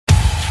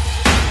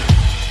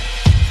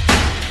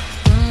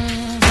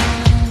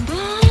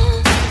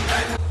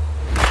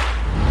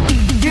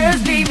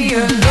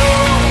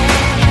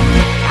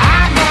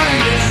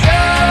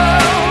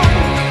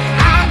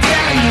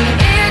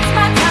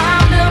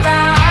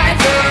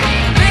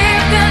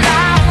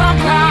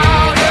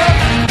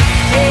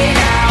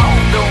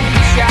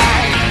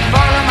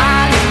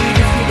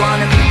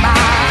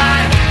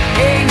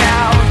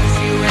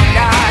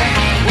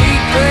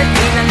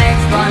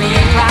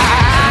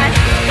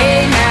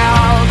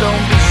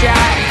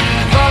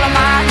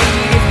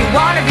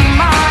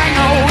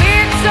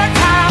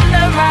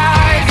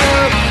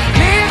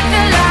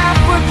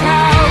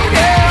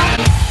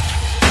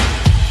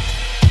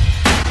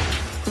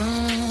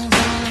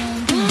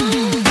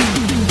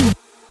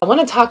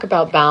want to talk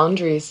about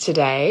boundaries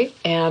today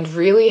and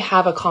really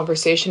have a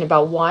conversation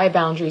about why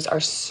boundaries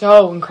are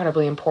so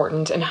incredibly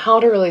important and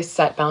how to really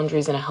set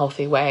boundaries in a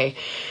healthy way.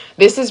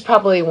 This is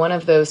probably one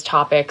of those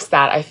topics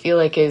that I feel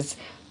like is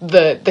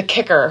the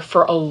kicker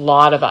for a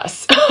lot of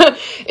us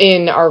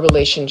in our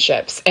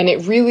relationships. And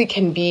it really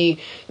can be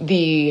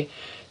the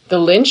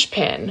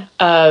linchpin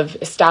of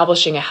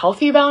establishing a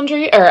healthy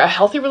boundary or a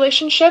healthy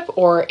relationship,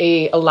 or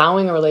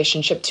allowing a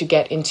relationship to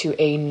get into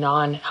a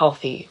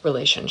non-healthy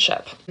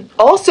relationship.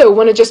 Also,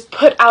 want to just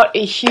put out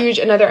a huge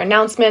another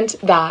announcement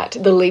that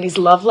the Ladies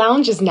Love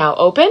Lounge is now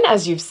open,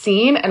 as you've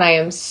seen, and I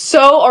am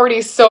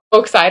already so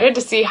excited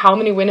to see how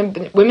many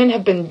women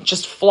have been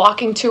just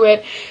flocking to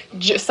it,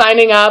 just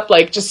signing up,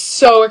 like just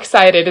so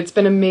excited. It's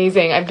been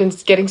amazing. I've been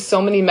getting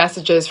so many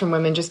messages from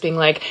women just being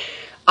like,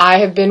 I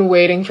have been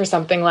waiting for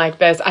something like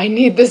this. I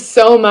need this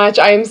so much.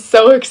 I am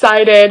so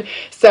excited.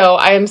 So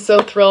I am so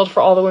thrilled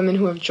for all the women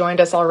who have joined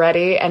us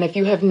already. And if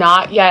you have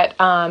not yet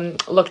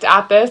looked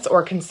at this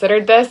or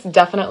considered this,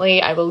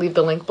 definitely I will leave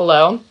the link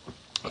below.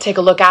 Take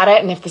a look at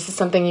it. And if this is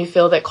something you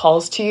feel that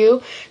calls to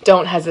you,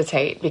 don't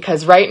hesitate,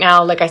 because right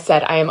now, like I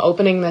said, I am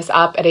opening this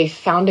up at a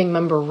founding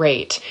member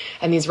rate,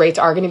 and these rates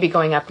are going to be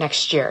going up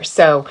next year.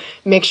 So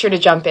make sure to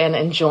jump in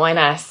and join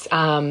us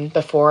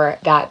before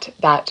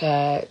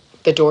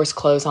the doors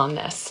close on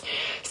this.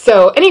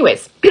 So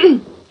anyways,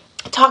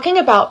 talking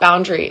about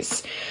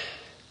boundaries,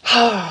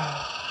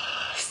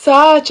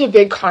 such a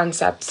big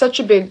concept, such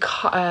a big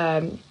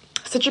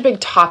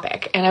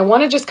topic. And I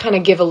want to just kind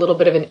of give a little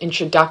bit of an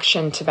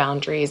introduction to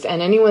boundaries,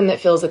 and anyone that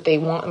feels that they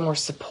want more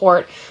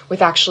support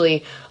with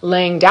actually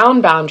laying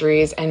down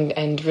boundaries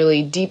and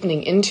really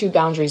deepening into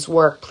boundaries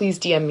work, please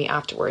DM me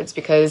afterwards,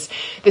 because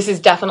this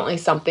is definitely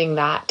something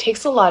that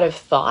takes a lot of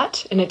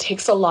thought and it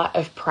takes a lot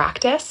of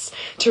practice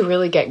to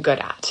really get good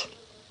at.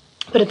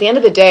 But at the end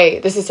of the day,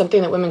 this is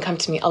something that women come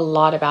to me a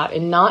lot about,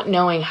 and not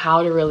knowing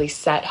how to really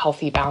set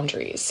healthy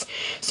boundaries.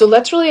 So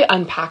let's really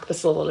unpack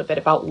this a little bit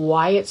about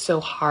why it's so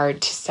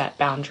hard to set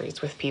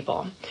boundaries with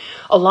people.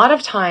 A lot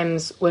of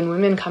times when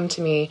women come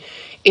to me,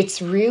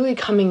 it's really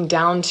coming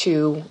down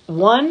to,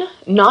 one,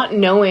 not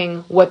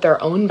knowing what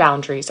their own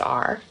boundaries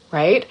are,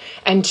 right?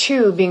 And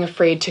two, being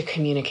afraid to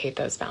communicate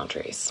those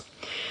boundaries.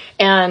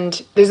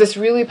 And there's this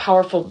really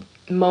powerful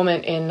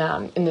moment in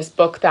this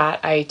book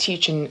that I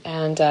teach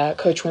and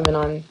coach women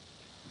on,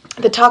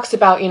 that talks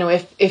about,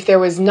 if there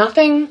was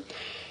nothing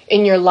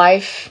in your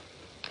life,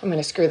 I'm going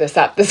to screw this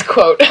up, this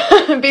quote,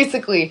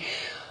 basically,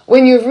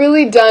 when you've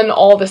really done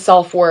all the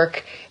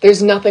self-work,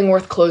 there's nothing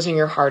worth closing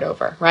your heart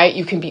over, right?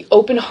 You can be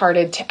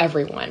open-hearted to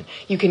everyone.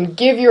 You can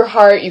give your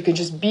heart, you can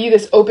just be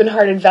this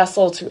open-hearted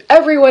vessel to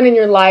everyone in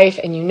your life,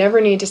 and you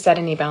never need to set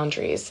any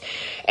boundaries.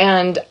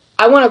 And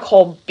I want to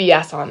call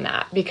BS on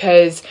that,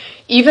 because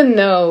even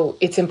though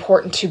it's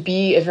important to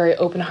be a very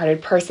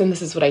open-hearted person,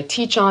 this is what I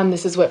teach on,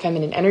 this is what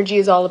feminine energy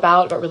is all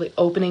about really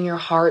opening your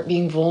heart,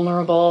 being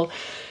vulnerable,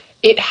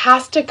 it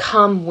has to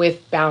come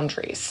with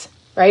boundaries,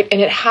 right? And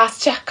it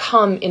has to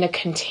come in a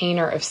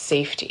container of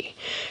safety.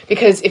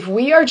 Because if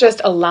we are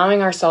just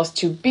allowing ourselves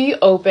to be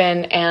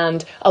open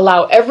and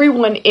allow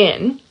everyone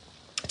in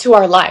to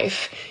our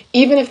life,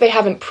 even if they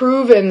haven't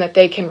proven that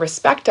they can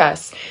respect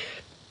us,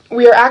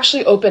 we are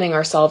actually opening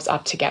ourselves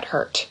up to get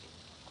hurt.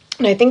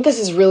 And I think this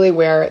is really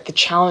where the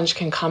challenge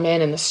can come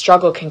in and the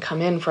struggle can come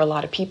in for a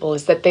lot of people,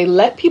 is that they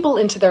let people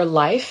into their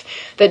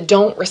life that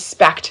don't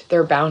respect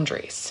their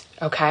boundaries,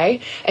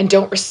 okay? And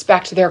don't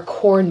respect their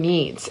core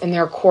needs and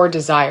their core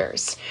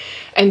desires.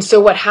 And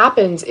so what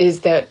happens is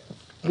that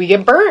we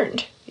get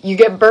burned. You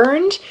get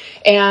burned,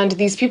 and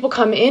these people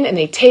come in and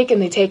they take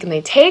and they take and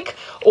they take,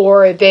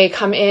 or they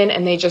come in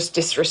and they just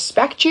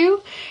disrespect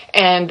you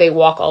and they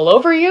walk all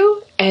over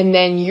you, and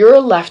then you're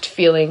left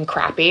feeling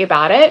crappy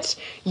about it.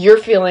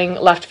 You're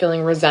left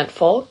feeling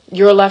resentful.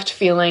 You're left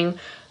feeling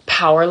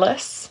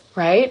powerless,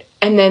 right?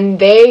 And then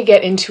they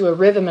get into a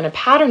rhythm and a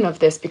pattern of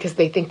this because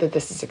they think that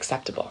this is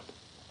acceptable.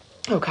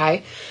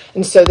 Okay.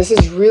 And so this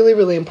is really,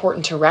 really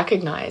important to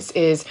recognize,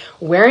 is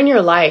where in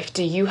your life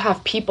do you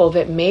have people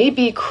that may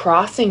be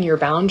crossing your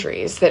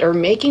boundaries, that are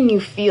making you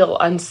feel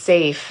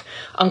unsafe,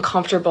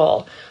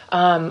 uncomfortable,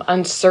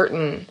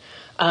 uncertain,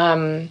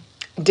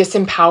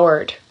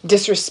 disempowered,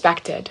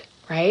 disrespected,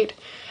 right?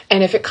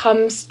 And if it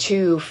comes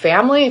to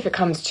family, if it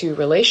comes to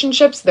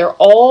relationships, they're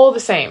all the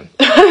same.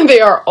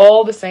 They are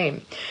all the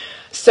same.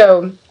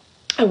 So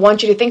I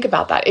want you to think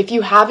about that. If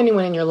you have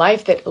anyone in your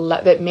life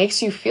that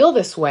makes you feel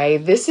this way,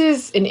 this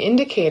is an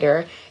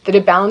indicator that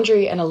a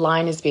boundary and a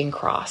line is being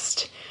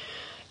crossed.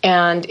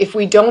 And if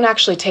we don't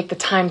actually take the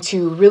time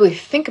to really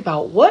think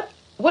about what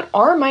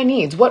are my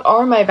needs? What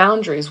are my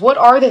boundaries? What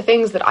are the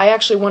things that I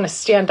actually want to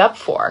stand up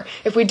for?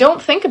 If we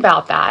don't think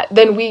about that,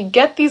 then we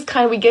get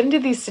into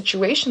these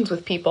situations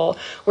with people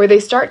where they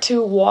start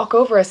to walk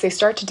over us, they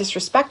start to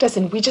disrespect us,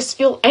 and we just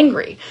feel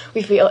angry.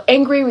 We feel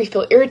angry, we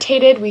feel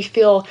irritated, we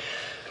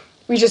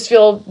just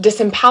feel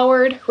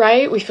disempowered,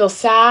 right? We feel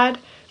sad,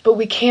 but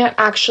we can't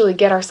actually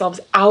get ourselves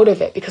out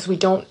of it because we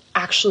don't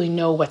actually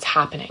know what's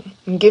happening.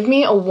 And give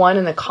me a 1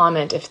 in the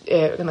comment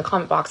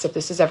box if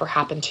this has ever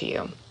happened to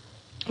you.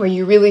 where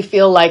you really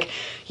feel like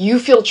you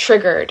feel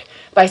triggered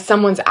by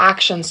someone's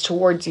actions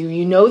towards you.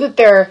 You know that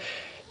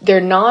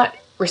they're not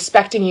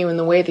respecting you in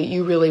the way that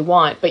you really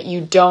want, but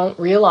you don't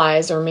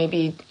realize, or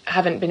maybe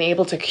haven't been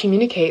able to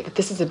communicate, that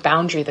this is a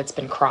boundary that's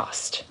been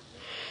crossed.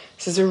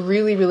 This is a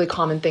really, really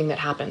common thing that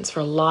happens for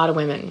a lot of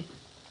women.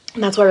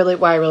 And that's why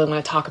I really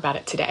want to talk about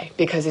it today,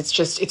 because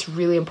it's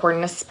really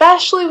important,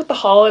 especially with the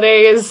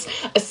holidays,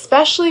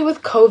 especially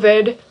with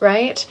COVID,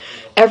 right?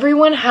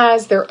 Everyone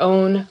has their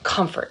own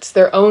comforts,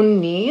 their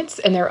own needs,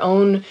 and their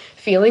own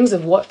feelings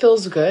of what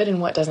feels good and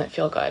what doesn't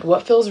feel good,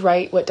 what feels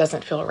right, what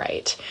doesn't feel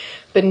right.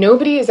 But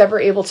nobody is ever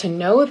able to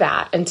know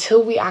that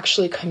until we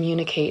actually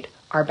communicate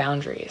our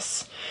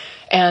boundaries.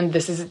 And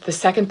this is the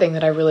second thing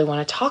that I really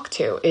want to talk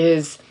to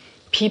is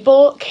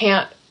people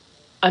can't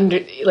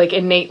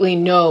innately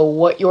know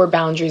what your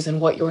boundaries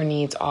and what your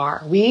needs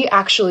are. We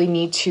actually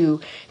need to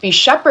be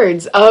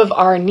shepherds of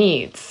our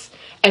needs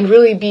and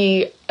really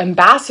be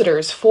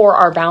ambassadors for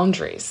our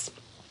boundaries.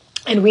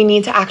 And we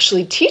need to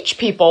actually teach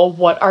people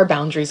what our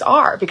boundaries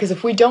are, because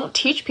if we don't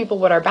teach people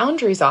what our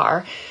boundaries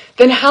are,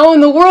 then how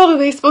in the world are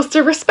they supposed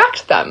to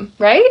respect them,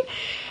 right?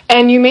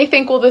 And you may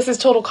think, well, this is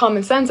total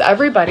common sense.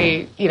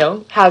 Everybody,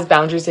 has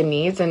boundaries and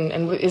needs,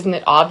 and isn't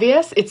it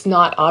obvious? It's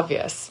not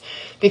obvious,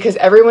 because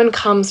everyone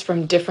comes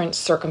from different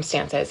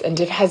circumstances and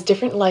has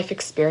different life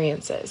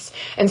experiences.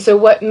 And so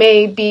what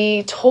may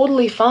be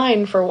totally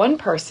fine for one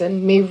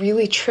person may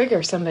really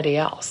trigger somebody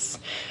else.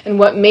 And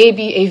what may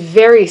be a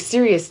very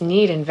serious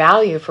need and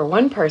value for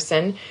one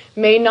person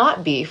may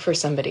not be for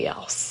somebody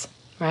else,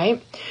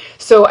 right?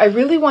 So I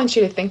really want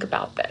you to think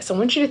about this. I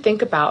want you to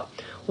think about,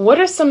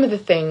 what are some of the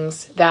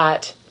things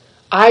that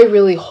I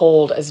really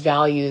hold as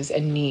values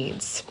and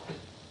needs?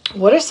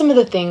 What are some of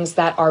the things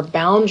that are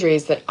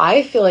boundaries that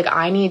I feel like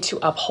I need to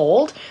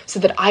uphold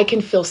so that I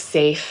can feel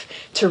safe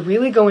to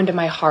really go into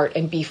my heart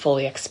and be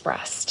fully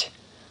expressed,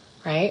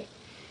 right?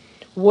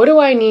 What do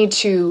I need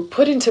to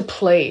put into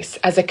place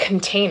as a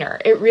container?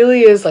 It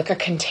really is like a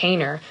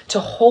container to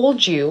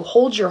hold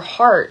your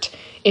heart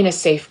in a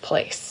safe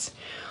place.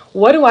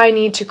 What do I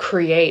need to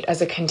create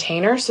as a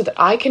container so that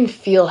I can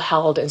feel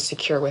held and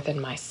secure within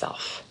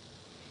myself?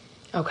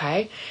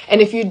 Okay?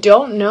 And if you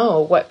don't know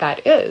what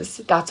that is,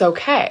 that's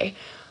okay.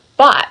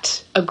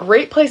 But a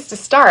great place to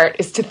start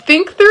is to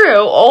think through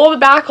all the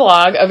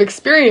backlog of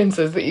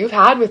experiences that you've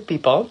had with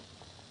people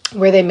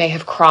where they may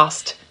have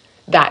crossed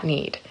that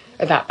need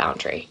or that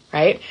boundary,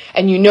 right?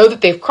 And you know that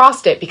they've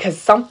crossed it because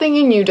something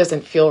in you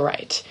doesn't feel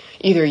right.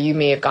 Either you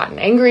may have gotten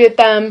angry at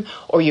them,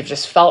 or you've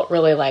just felt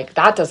really like,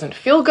 that doesn't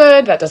feel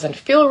good, that doesn't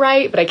feel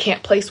right, but I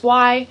can't place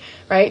why,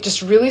 right?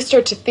 Just really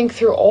start to think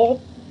through all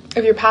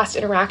of your past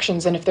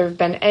interactions, and if there have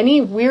been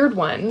any weird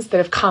ones that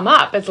have come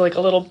up as like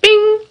a little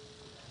bing,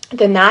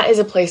 then that is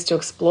a place to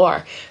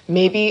explore.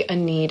 Maybe a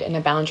need and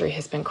a boundary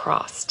has been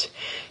crossed.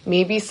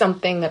 Maybe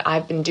something that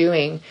I've been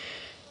doing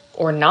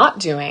or not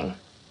doing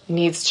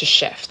needs to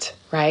shift,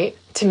 right?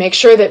 To make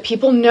sure that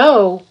people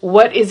know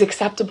what is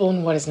acceptable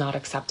and what is not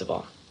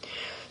acceptable.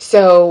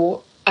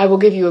 So I will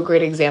give you a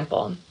great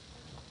example.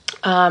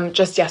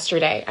 Just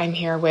yesterday, I'm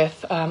here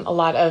with a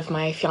lot of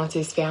my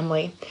fiance's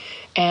family,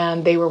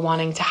 and they were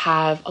wanting to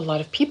have a lot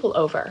of people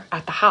over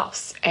at the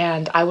house,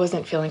 and I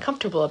wasn't feeling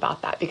comfortable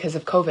about that because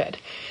of COVID.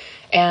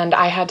 And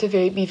I had to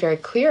be very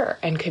clear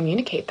and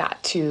communicate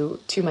that to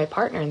my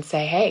partner and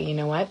say, hey, you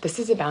know what? This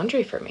is a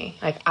boundary for me.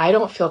 Like, I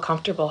don't feel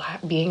comfortable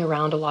being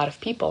around a lot of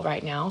people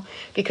right now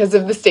because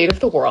of the state of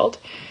the world.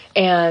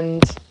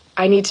 And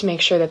I need to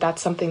make sure that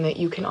that's something that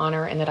you can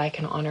honor and that I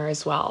can honor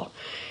as well.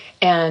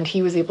 And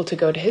he was able to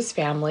go to his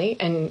family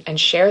and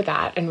share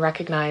that and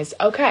recognize,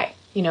 okay,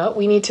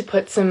 we need to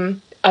put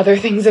some other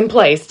things in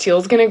place.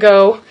 Teal's going to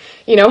go,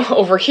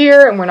 over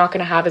here, and we're not going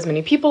to have as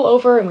many people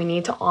over, and we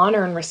need to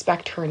honor and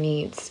respect her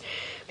needs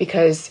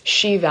because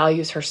she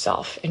values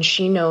herself and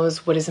she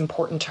knows what is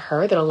important to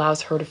her that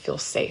allows her to feel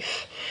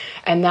safe.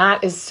 And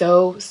that is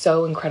so,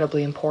 so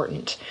incredibly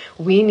important.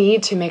 We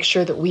need to make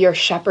sure that we are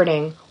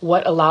shepherding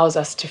what allows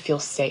us to feel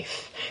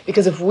safe.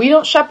 Because if we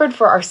don't shepherd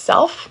for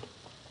ourselves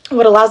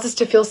what allows us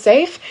to feel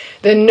safe,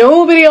 then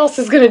nobody else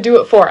is going to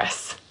do it for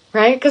us,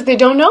 right? Because they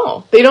don't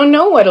know. They don't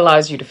know what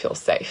allows you to feel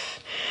safe.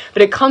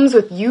 But it comes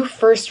with you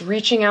first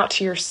reaching out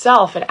to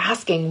yourself and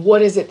asking,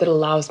 what is it that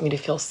allows me to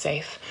feel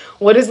safe?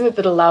 What is it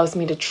that allows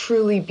me to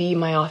truly be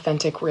my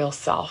authentic, real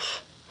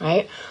self,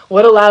 right?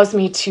 What allows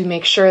me to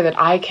make sure that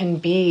I can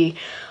be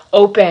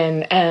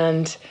open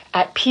and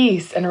at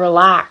peace and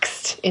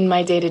relaxed in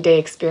my day-to-day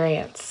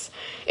experience?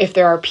 If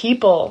there are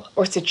people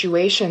or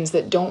situations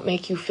that don't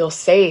make you feel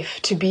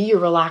safe to be your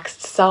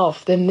relaxed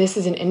self, then this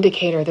is an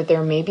indicator that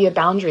there may be a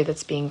boundary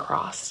that's being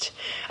crossed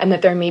and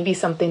that there may be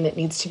something that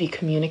needs to be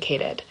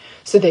communicated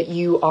so that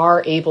you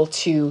are able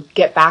to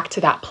get back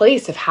to that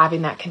place of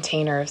having that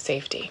container of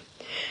safety.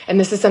 And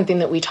this is something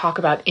that we talk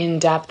about in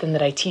depth and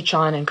that I teach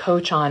on and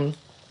coach on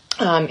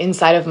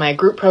inside of my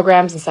group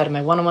programs, inside of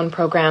my one-on-one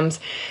programs,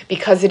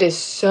 because it is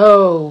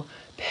so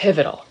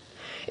pivotal.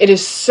 It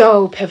is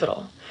so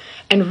pivotal.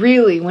 And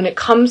really, when it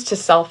comes to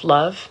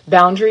self-love,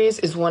 boundaries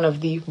is one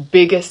of the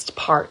biggest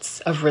parts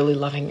of really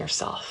loving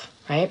yourself.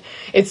 right?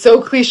 It's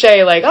so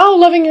cliche, like, oh,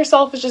 loving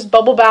yourself is just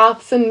bubble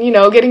baths and,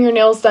 getting your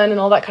nails done and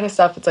all that kind of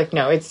stuff. It's like,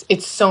 no,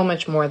 it's so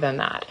much more than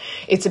that.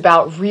 It's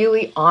about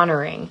really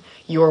honoring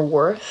your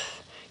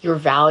worth, your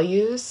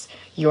values,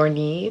 your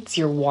needs,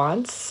 your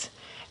wants,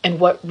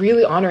 and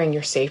really honoring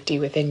your safety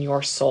within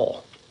your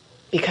soul.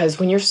 Because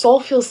when your soul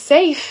feels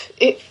safe,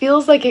 it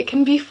feels like it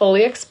can be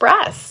fully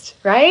expressed,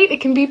 right? It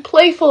can be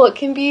playful, it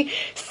can be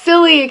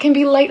silly, it can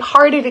be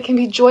lighthearted, it can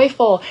be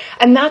joyful.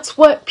 And that's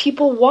what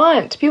people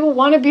want. People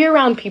want to be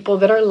around people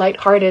that are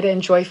lighthearted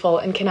and joyful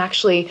and can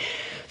actually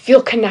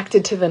feel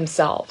connected to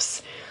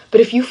themselves.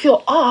 But if you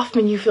feel off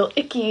and you feel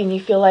icky and you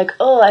feel like,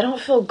 oh, I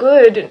don't feel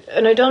good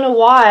and I don't know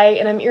why,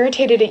 and I'm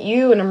irritated at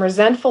you and I'm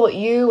resentful at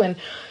you and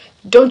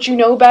don't you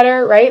know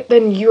better, right?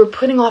 Then you're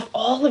putting off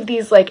all of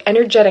these like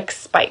energetic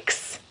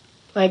spikes.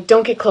 Like,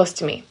 don't get close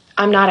to me.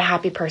 I'm not a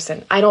happy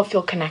person. I don't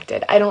feel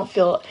connected. I don't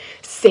feel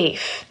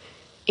safe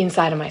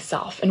inside of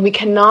myself. And we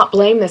cannot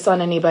blame this on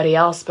anybody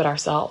else but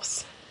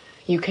ourselves.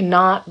 You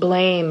cannot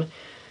blame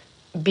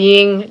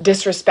being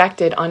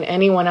disrespected on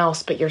anyone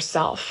else but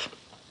yourself.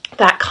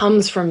 That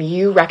comes from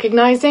you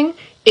recognizing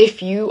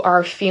if you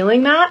are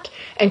feeling that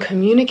and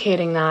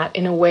communicating that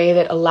in a way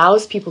that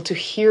allows people to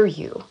hear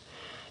you.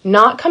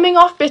 Not coming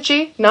off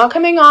bitchy, not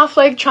coming off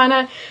like trying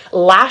to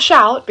lash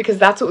out, because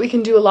that's what we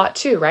can do a lot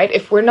too, right?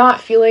 If we're not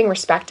feeling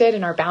respected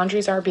and our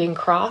boundaries are being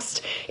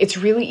crossed, it's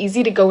really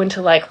easy to go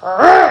into like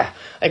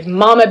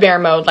mama bear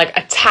mode, like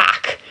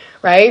attack,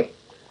 right?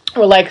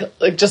 Or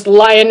like just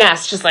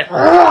lioness, just like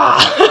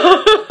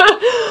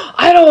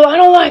I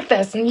don't like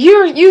this, and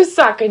you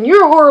suck, and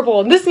you're horrible,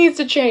 and this needs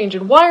to change,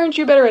 and why aren't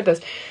you better at this?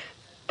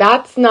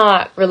 That's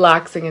not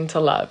relaxing into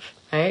love,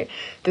 right?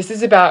 This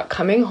is about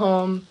coming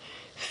home,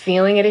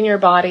 feeling it in your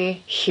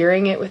body,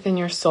 hearing it within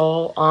your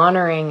soul,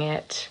 honoring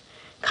it,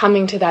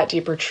 coming to that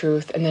deeper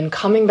truth, and then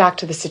coming back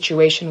to the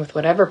situation with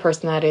whatever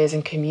person that is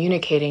and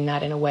communicating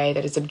that in a way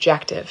that is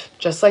objective,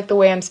 just like the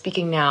way I'm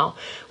speaking now,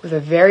 with a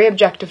very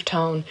objective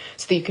tone,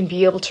 so that you can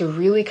be able to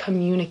really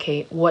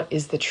communicate what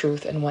is the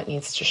truth and what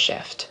needs to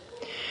shift.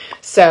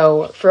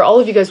 So for all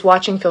of you guys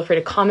watching, feel free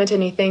to comment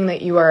anything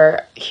that you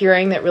are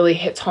hearing that really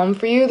hits home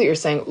for you, that you're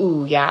saying,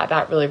 ooh, yeah,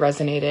 that really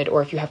resonated.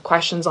 Or if you have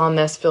questions on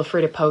this, feel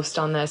free to post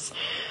on this.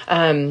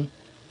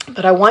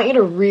 But I want you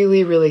to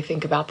really, really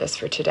think about this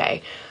for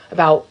today,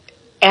 about,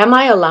 am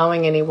I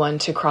allowing anyone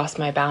to cross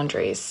my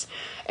boundaries?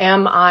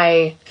 Am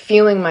I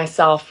feeling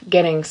myself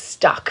getting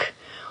stuck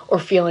or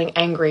feeling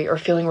angry or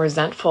feeling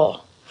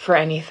resentful for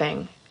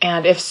anything?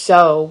 And if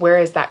so, where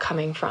is that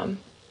coming from?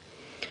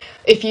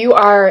 If you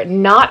are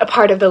not a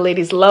part of the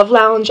Ladies Love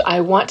Lounge,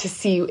 I want to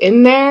see you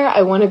in there.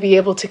 I want to be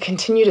able to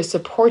continue to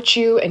support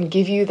you and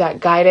give you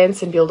that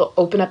guidance and be able to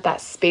open up that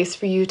space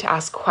for you to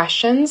ask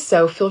questions.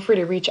 So feel free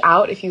to reach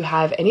out if you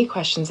have any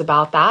questions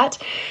about that.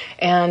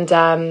 And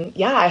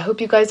I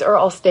hope you guys are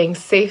all staying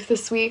safe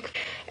this week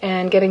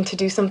and getting to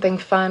do something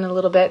fun a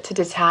little bit to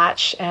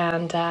detach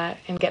and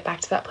get back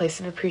to that place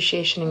of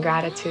appreciation and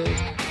gratitude.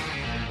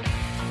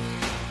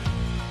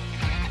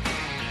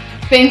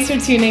 Thanks for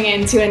tuning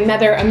in to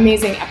another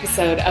amazing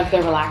episode of the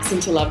Relax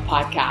Into Love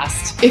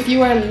podcast. If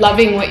you are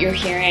loving what you're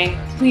hearing,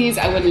 please,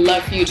 I would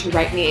love for you to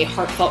write me a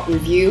heartfelt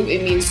review.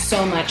 It means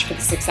so much for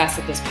the success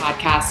of this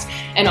podcast.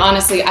 And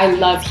honestly, I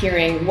love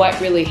hearing what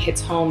really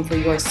hits home for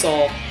your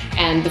soul.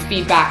 And the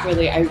feedback,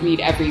 really, I read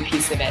every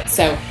piece of it.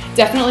 So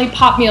definitely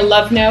pop me a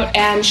love note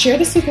and share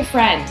this with a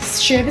friend.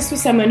 Share this with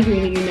someone who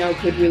you know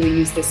could really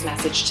use this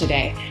message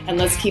today. And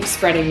let's keep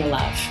spreading the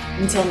love.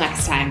 Until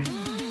next time.